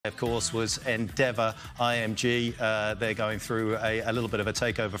Of course, was Endeavour IMG. They're going through a little bit of a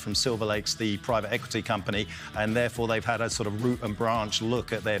takeover from Silver Lakes, the private equity company, and therefore they've had a sort of root and branch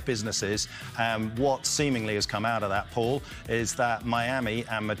look at their businesses. And what seemingly has come out of that, Paul, is that Miami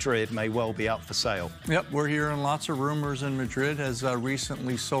and Madrid may well be up for sale. Yep, we're hearing lots of rumors, and Madrid has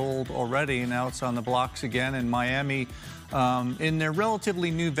recently sold already. Now it's on the blocks again, and Miami in their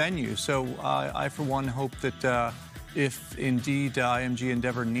relatively new venue. So I, for one, hope that if indeed IMG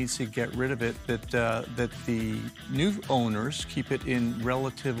Endeavour needs to get rid of it, that the new owners keep it in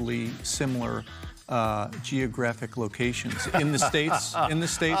relatively similar geographic locations in the states. In the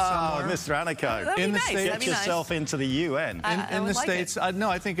states somewhere. Oh, Mr. Anico, in the nice. states, get yourself into the UN. In the states, no,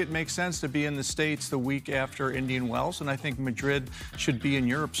 I think it makes sense to be in the states the week after Indian Wells, and I think Madrid should be in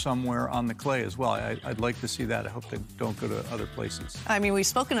Europe somewhere on the clay as well. I'd like to see that. I hope they don't go to other places. I mean, we've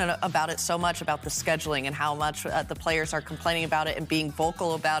spoken about it so much, about the scheduling and how much the players are complaining about it and being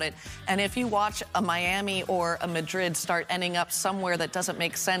vocal about it. And if you watch a Miami or a Madrid start ending up somewhere that doesn't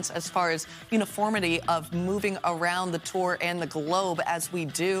make sense as far as uniformity of moving around the tour and the globe as we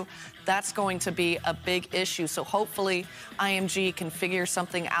do, that's going to be a big issue. So hopefully IMG can figure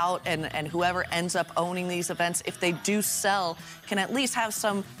something out, and whoever ends up owning these events, if they do sell, can at least have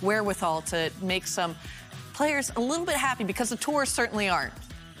some wherewithal to make some players a little bit happy, because the tours certainly aren't.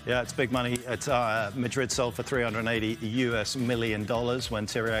 Yeah, it's big money. Madrid sold for $380 million when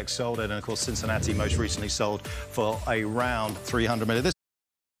Tyriax sold it, and of course Cincinnati most recently sold for around $300 million.